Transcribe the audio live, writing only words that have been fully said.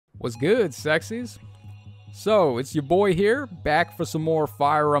What's good, sexies? So, it's your boy here, back for some more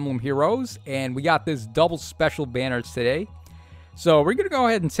Fire Emblem Heroes, and we got this double special banner today. So, we're going to go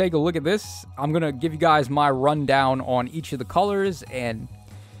ahead and take a look at this. I'm going to give you guys my rundown on each of the colors, and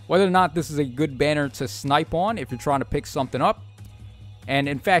whether or not this is a good banner to snipe on if you're trying to pick something up. And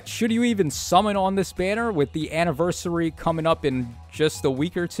in fact, should you even summon on this banner with the anniversary coming up in just a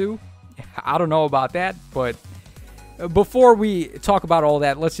week or two? I don't know about that, but before we talk about all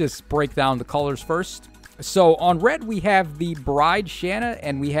that, let's just break down the colors first. So on red, we have the Bride Shanna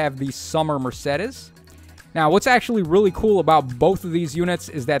and we have the Summer Mercedes. Now, what's actually really cool about both of these units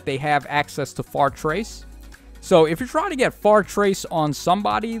is that they have access to Far Trace. So if you're trying to get Far Trace on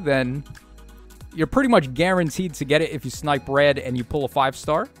somebody, then you're pretty much guaranteed to get it if you snipe red and you pull a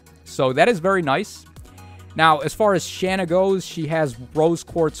 5-star. So that is very nice. Now, as far as Shanna goes, she has Rose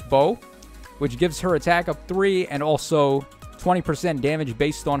Quartz Bow, which gives her attack up 3 and also 20% damage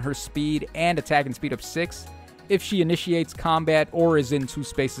based on her speed and attack and speed up 6 if she initiates combat or is in 2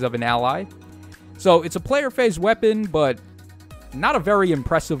 spaces of an ally. So it's a player phase weapon, but not a very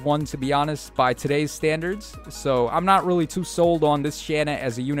impressive one, to be honest, by today's standards. So I'm not really too sold on this Shanna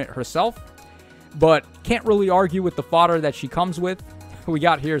as a unit herself, but can't really argue with the fodder that she comes with. We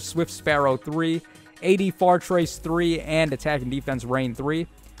got here Swift Sparrow 3, AD Far Trace 3, and attack and defense Rain 3.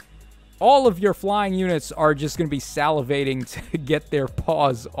 All of your flying units are just going to be salivating to get their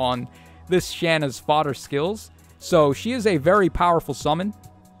paws on this Shanna's fodder skills. So she is a very powerful summon.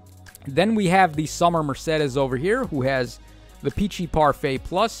 Then we have the Summer Mercedes over here, who has the Peachy Parfait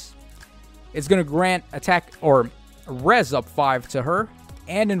Plus. It's going to grant attack or res up 5 to her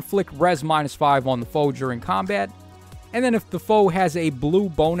and inflict res -5 on the foe during combat. And then if the foe has a blue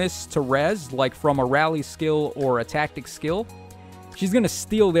bonus to res, like from a rally skill or a tactic skill, she's going to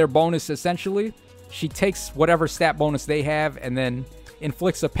steal their bonus, essentially. She takes whatever stat bonus they have and then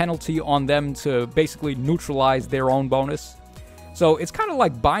inflicts a penalty on them to basically neutralize their own bonus. So it's kind of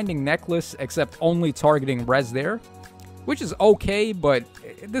like Binding Necklace, except only targeting res there, which is okay, but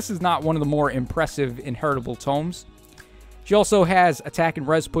this is not one of the more impressive inheritable tomes. She also has attack and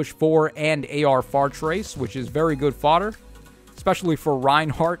res push 4 and AR Far Trace, which is very good fodder, especially for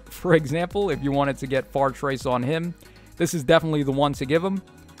Reinhardt, for example, if you wanted to get Far Trace on him. This is definitely the one to give him.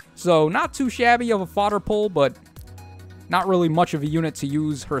 So not too shabby of a fodder pull, but not really much of a unit to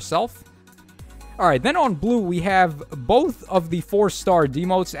use herself. Alright, then on blue we have both of the 4-star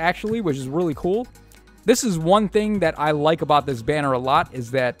demotes actually, which is really cool. This is one thing that I like about this banner a lot, is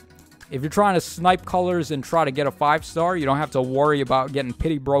that if you're trying to snipe colors and try to get a 5-star, you don't have to worry about getting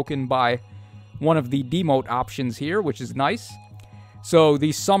pity broken by one of the demote options here, which is nice. So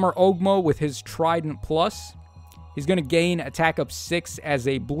the Summer Ogma with his Trident Plus, he's going to gain attack up 6 as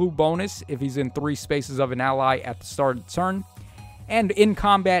a blue bonus if he's in 3 spaces of an ally at the start of the turn. And in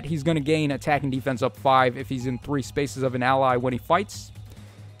combat, he's going to gain attack and defense up 5 if he's in 3 spaces of an ally when he fights.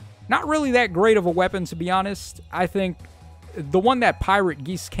 Not really that great of a weapon, to be honest. I think the one that Pirate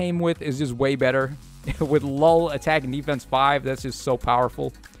Geese came with is just way better. With lull, attack and defense 5, that's just so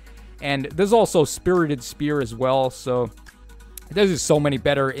powerful. And there's also Spirited Spear as well, so there's just so many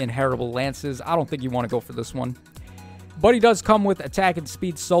better inheritable lances. I don't think you want to go for this one. But he does come with attack and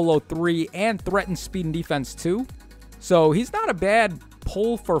speed solo 3 and threaten speed and defense 2. So he's not a bad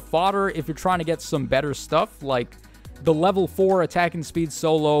pull for fodder if you're trying to get some better stuff, like the level 4 attack and speed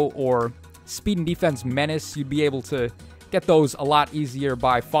solo or speed and defense menace. You'd be able to get those a lot easier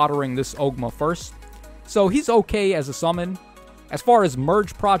by foddering this Ogma first. So he's okay as a summon. As far as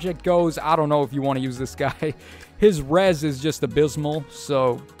Merge Project goes, I don't know if you want to use this guy. His res is just abysmal,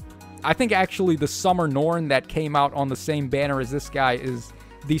 so I think actually the Summer Norn that came out on the same banner as this guy is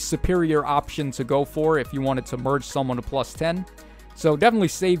the superior option to go for if you wanted to merge someone to +10. So definitely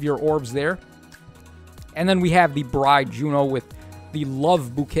save your orbs there. And then we have the Bride Juno with the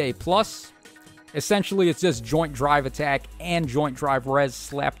Love Bouquet Plus. Essentially, it's just joint drive attack and joint drive res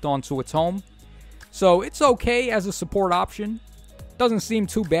slapped onto a tome. So it's okay as a support option. Doesn't seem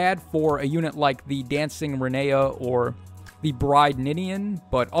too bad for a unit like the Dancing Renea or the Bride Ninian,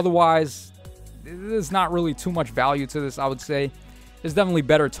 but otherwise, there's not really too much value to this, I would say. There's definitely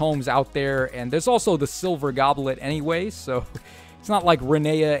better tomes out there, and there's also the Silver Goblet anyway, so it's not like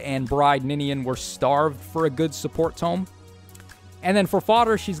Renea and Bride Ninian were starved for a good support tome. And then for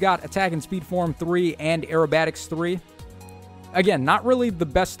fodder, she's got Attack and Speed Form 3 and Aerobatics 3. Again, not really the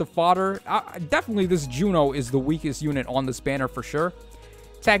best of fodder. Definitely this Juno is the weakest unit on this banner for sure.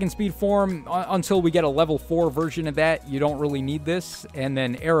 Attack and Speed Form, until we get a level 4 version of that, you don't really need this. And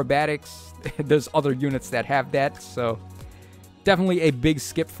then Aerobatics, there's other units that have that, so definitely a big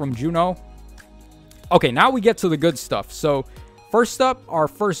skip from Juno. Okay, now we get to the good stuff. So First up, our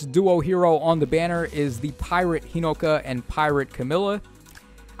first duo hero on the banner is the Pirate Hinoka and Pirate Camilla.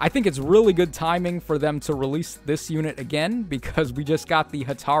 I think it's really good timing for them to release this unit again because we just got the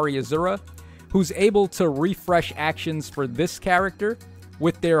Hatari Azura, who's able to refresh actions for this character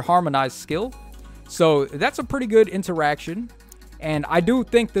with their harmonized skill. So that's a pretty good interaction. And I do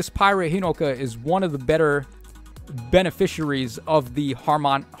think this Pirate Hinoka is one of the better beneficiaries of the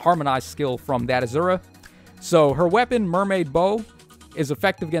harmonized skill from that Azura. So her weapon, Mermaid Bow, is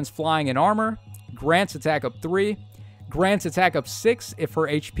effective against flying and armor, grants attack up 3, grants attack up 6 if her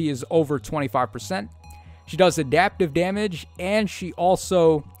HP is over 25%. She does adaptive damage, and she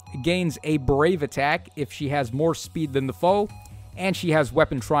also gains a brave attack if she has more speed than the foe, and she has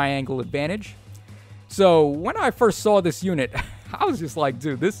weapon triangle advantage. So when I first saw this unit, I was just like,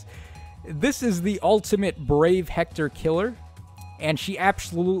 dude, this is the ultimate Brave Hector killer. And she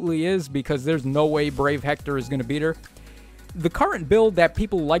absolutely is, because there's no way Brave Hector is going to beat her. The current build that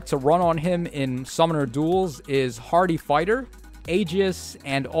people like to run on him in Summoner Duels is Hardy Fighter, Aegis,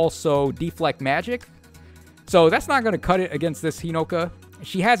 and also Deflect Magic. So that's not going to cut it against this Hinoka.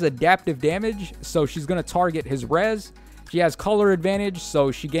 She has adaptive damage, so she's going to target his res. She has color advantage,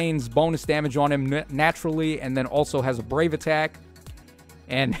 so she gains bonus damage on him naturally, and then also has a brave attack.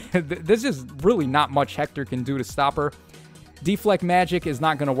 And there's just really not much Hector can do to stop her. Deflect Magic is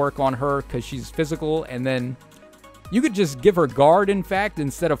not going to work on her because she's physical, and then you could just give her Guard, in fact,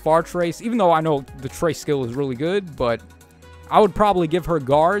 instead of Far Trace, even though I know the Trace skill is really good, but I would probably give her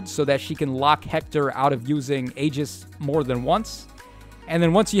Guard so that she can lock Hector out of using Aegis more than once. And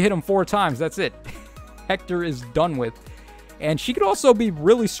then once you hit him 4 times, that's it. Hector is done with. And she could also be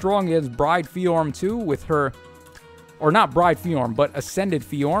really strong against Bride Fiorm too with her, or not Bride Fiorm, but Ascended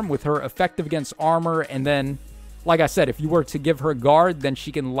Fiorm with her effective against armor. And then, like I said, if you were to give her Guard, then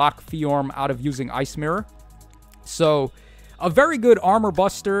she can lock Fiorm out of using Ice Mirror. So, a very good armor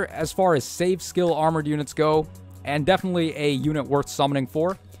buster as far as save skill armored units go, and definitely a unit worth summoning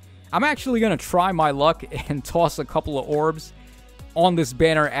for. I'm actually going to try my luck and toss a couple of orbs on this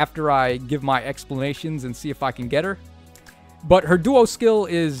banner after I give my explanations and see if I can get her. But her duo skill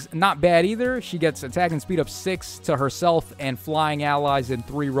is not bad either. She gets attack and speed up 6 to herself and flying allies in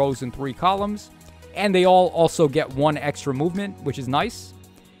 3 rows and 3 columns. And they all also get 1 extra movement, which is nice.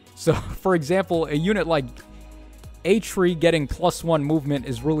 So, for example, a unit like A-Tree getting +1 movement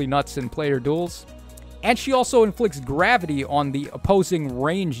is really nuts in player duels. And she also inflicts gravity on the opposing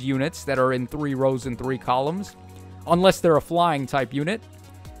ranged units that are in 3 rows and 3 columns, unless they're a flying type unit.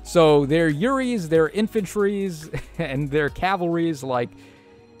 So their Yuris, their infantries, and their cavalries like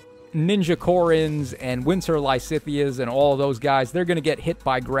Ninja Korins and Winter Lysithias and all of those guys, they're going to get hit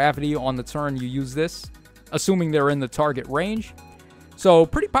by gravity on the turn you use this, assuming they're in the target range. So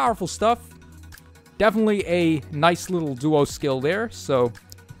pretty powerful stuff. Definitely a nice little duo skill there, so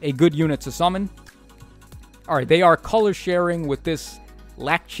a good unit to summon. Alright, they are color sharing with this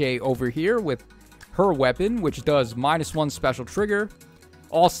Lakche over here with her weapon, which does -1 special trigger,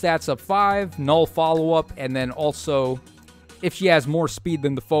 all stats up 5, null follow-up, and then also, if she has more speed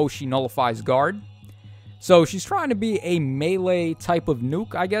than the foe, she nullifies Guard. So she's trying to be a melee type of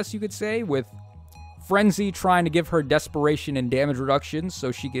nuke, I guess you could say, with Frenzy trying to give her desperation and damage reduction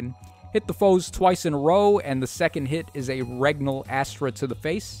so she can hit the foes twice in a row, and the second hit is a Regnal Astra to the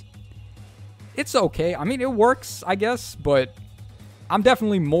face. It's okay. I mean, it works, I guess, but I'm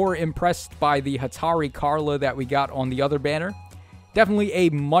definitely more impressed by the Hatari Carla that we got on the other banner. Definitely a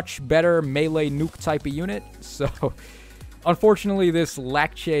much better melee nuke type of unit, so unfortunately this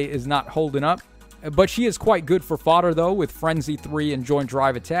Lakche is not holding up. But she is quite good for fodder though, with Frenzy 3 and Joint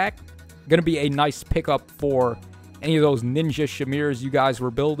Drive Attack. Gonna be a nice pickup for any of those Ninja Shamirs you guys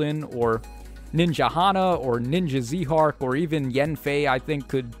were building, or Ninja Hana, or Ninja Zihark, or even Yenfei, I think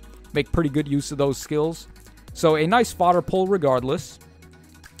could make pretty good use of those skills. So a nice fodder pull regardless.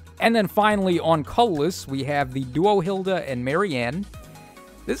 And then finally on colorless, we have the duo Hilda and Marianne.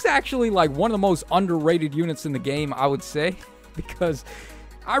 This is actually like one of the most underrated units in the game, I would say, because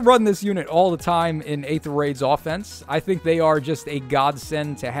I run this unit all the time in Aether Raid's offense. I think they are just a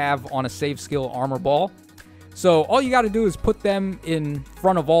godsend to have on a save skill armor ball. So all you got to do is put them in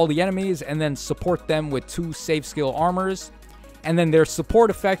front of all the enemies and then support them with 2 save skill armors. And then their support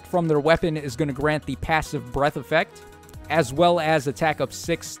effect from their weapon is going to grant the passive breath effect, as well as attack up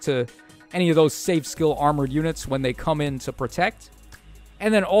 6 to any of those save skill armored units when they come in to protect.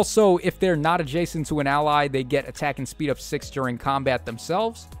 And then also, if they're not adjacent to an ally, they get attack and speed up 6 during combat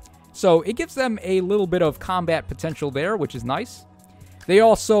themselves. So it gives them a little bit of combat potential there, which is nice. They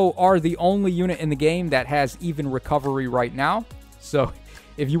also are the only unit in the game that has even recovery right now. So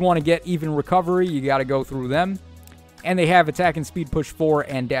if you want to get even recovery, you got to go through them. And they have Attack and Speed Push 4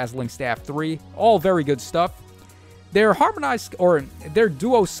 and Dazzling Staff 3. All very good stuff. Their harmonized, or their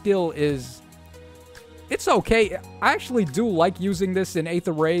duo skill is, it's okay. I actually do like using this in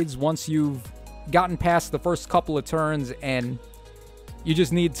Aether Raids once you've gotten past the first couple of turns and you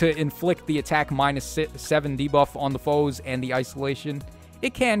just need to inflict the attack -7 debuff on the foes and the isolation.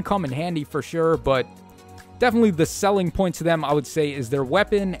 It can come in handy for sure, but definitely the selling point to them, I would say, is their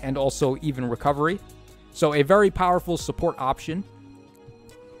weapon and also even recovery. So a very powerful support option.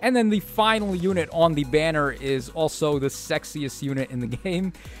 And then the final unit on the banner is also the sexiest unit in the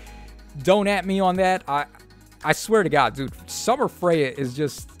game. Don't at me on that. I swear to God, dude, Summer Freya is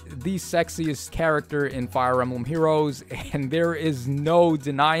just the sexiest character in Fire Emblem Heroes, and there is no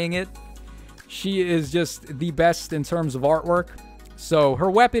denying it. She is just the best in terms of artwork. So her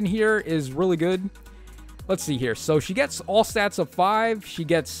weapon here is really good. Let's see here. So she gets all stats of 5. She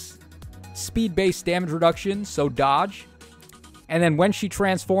gets speed-based damage reduction, so dodge. And then when she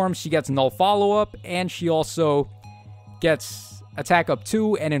transforms, she gets null follow-up, and she also gets attack up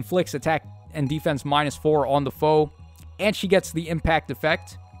 2 and inflicts attack and defense -4 on the foe. And she gets the impact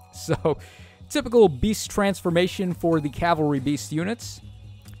effect. So, typical beast transformation for the cavalry beast units.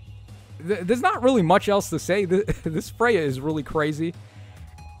 There's not really much else to say. This Freya is really crazy.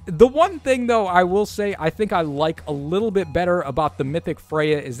 The one thing, though, I will say I think I like a little bit better about the Mythic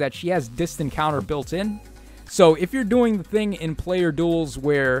Freya is that she has distant counter built in. So, if you're doing the thing in player duels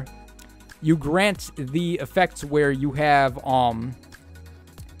where you grant the effects where you have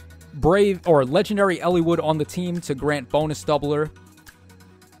Brave or Legendary Eliwood on the team to grant bonus doubler.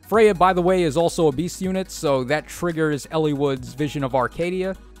 Freya, by the way, is also a beast unit, so that triggers Eliwood's Vision of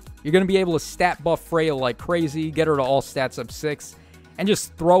Arcadia. You're going to be able to stat buff Freya like crazy, get her to all stats up 6, and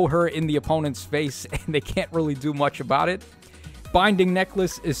just throw her in the opponent's face, and they can't really do much about it. Binding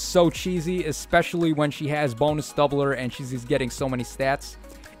Necklace is so cheesy, especially when she has bonus doubler and she's getting so many stats.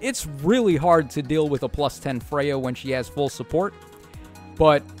 It's really hard to deal with a +10 Freya when she has full support.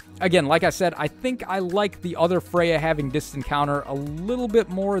 But again, like I said, I think I like the other Freya having distant counter a little bit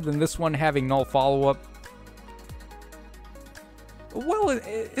more than this one having null follow-up. Well,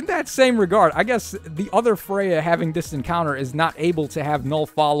 in that same regard, I guess the other Freya having distant counter is not able to have null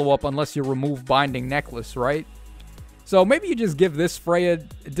follow-up unless you remove Binding Necklace, right? So maybe you just give this Freya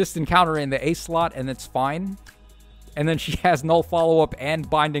distant counter in the A slot and it's fine. And then she has null follow-up and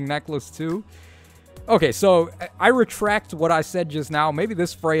Binding Necklace too. Okay, so I retract what I said just now. Maybe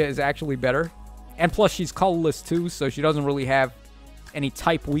this Freya is actually better. And plus she's colorless too, so she doesn't really have any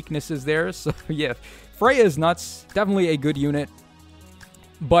type weaknesses there. So yeah, Freya is nuts. Definitely a good unit.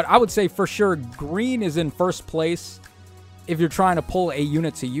 But I would say for sure green is in first place if you're trying to pull a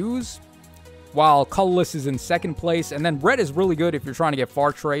unit to use, while colorless is in second place. And then red is really good if you're trying to get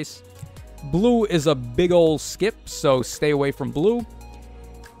Far Trace. Blue is a big old skip, so stay away from blue.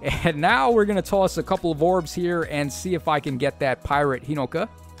 And now we're going to toss a couple of orbs here and see if I can get that Pirate Hinoka.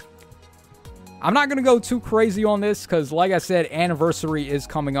 I'm not going to go too crazy on this because, like I said, Anniversary is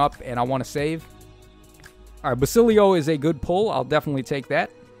coming up and I want to save. Alright, Basilio is a good pull. I'll definitely take that.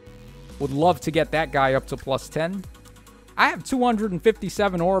 Would love to get that guy up to +10. I have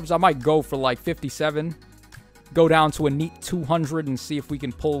 257 orbs. I might go for like 57. Go down to a neat 200 and see if we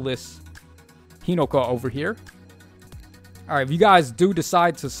can pull this Hinoka over here. Alright, if you guys do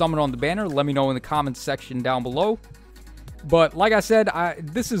decide to summon on the banner, let me know in the comments section down below. But like I said,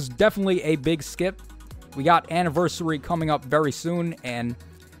 this is definitely a big skip. We got Anniversary coming up very soon, and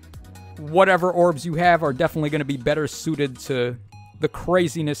whatever orbs you have are definitely going to be better suited to the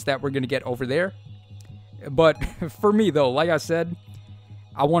craziness that we're going to get over there. But for me, though, like I said,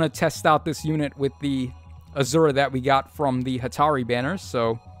 I want to test out this unit with the Azura that we got from the Hatari banners,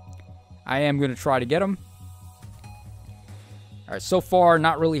 so I am going to try to get him. Alright, so far,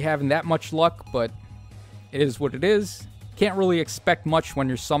 not really having that much luck, but it is what it is. Can't really expect much when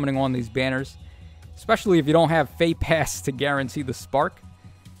you're summoning on these banners, especially if you don't have Fate Pass to guarantee the spark.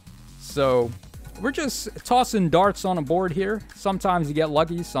 So, we're just tossing darts on a board here. Sometimes you get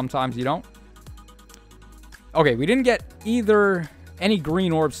lucky, sometimes you don't. Okay, we didn't get any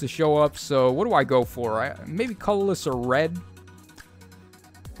green orbs to show up, so what do I go for? Maybe colorless or red?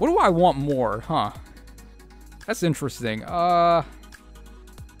 What do I want more? Huh. That's interesting. I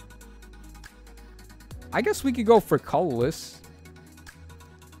guess we could go for colorless.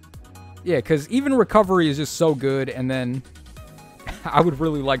 Yeah, because even recovery is just so good, and then I would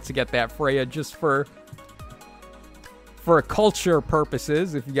really like to get that Freya just for culture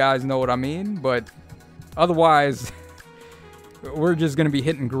purposes, if you guys know what I mean. But otherwise, we're just going to be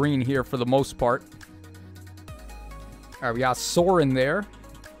hitting green here for the most part. Alright, we got Soren there.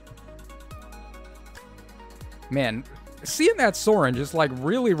 Man, seeing that Soren just, like,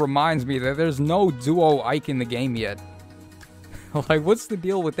 really reminds me that there's no duo Ike in the game yet. Like, what's the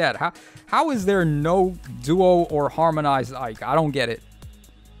deal with that? How is there no duo or harmonized Ike? I don't get it.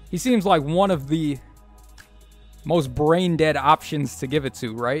 He seems like one of the most brain-dead options to give it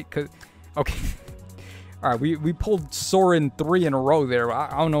to, right? Okay. All right, we pulled Soren 3 in a row there.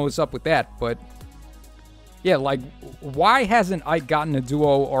 I don't know what's up with that, but... Yeah, like, why hasn't Ike gotten a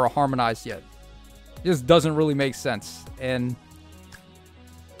duo or a harmonized yet? It just doesn't really make sense. And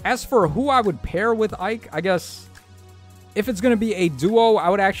as for who I would pair with Ike, I guess if it's going to be a duo, I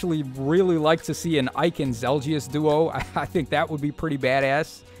would actually really like to see an Ike and Zelgius duo. I think that would be pretty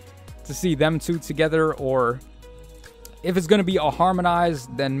badass to see them two together. Or if it's going to be a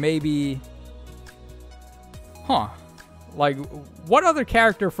harmonized, then maybe... Like, what other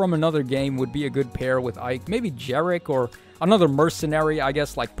character from another game would be a good pair with Ike? Maybe Jarek or another mercenary, I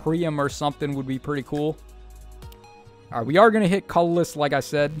guess, like Priam or something would be pretty cool. Alright, we are going to hit colorless, like I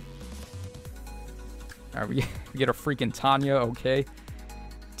said. Alright, we get a freaking Tanya, okay.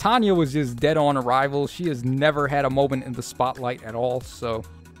 Tanya was just dead on arrival. She has never had a moment in the spotlight at all, so...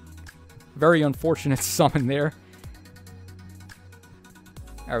 Very unfortunate summon there.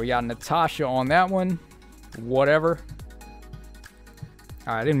 Alright, we got Natasha on that one. Whatever.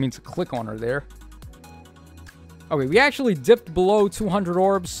 I didn't mean to click on her there. Okay, we actually dipped below 200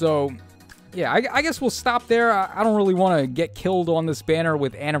 orbs, so... Yeah, I guess we'll stop there. I don't really want to get killed on this banner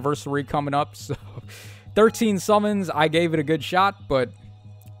with Anniversary coming up, so... 13 summons, I gave it a good shot, but...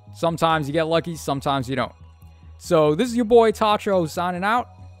 Sometimes you get lucky, sometimes you don't. So, this is your boy Tacho signing out.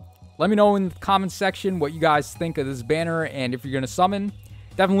 Let me know in the comments section what you guys think of this banner, and if you're going to summon...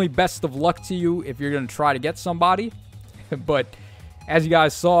 Definitely best of luck to you if you're going to try to get somebody. But as you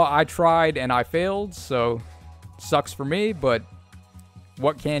guys saw, I tried and I failed. So sucks for me, but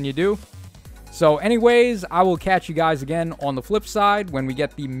what can you do? So anyways, I will catch you guys again on the flip side when we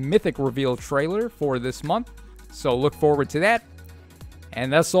get the Mythic Reveal trailer for this month. So look forward to that.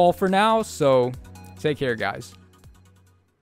 And that's all for now. So take care, guys.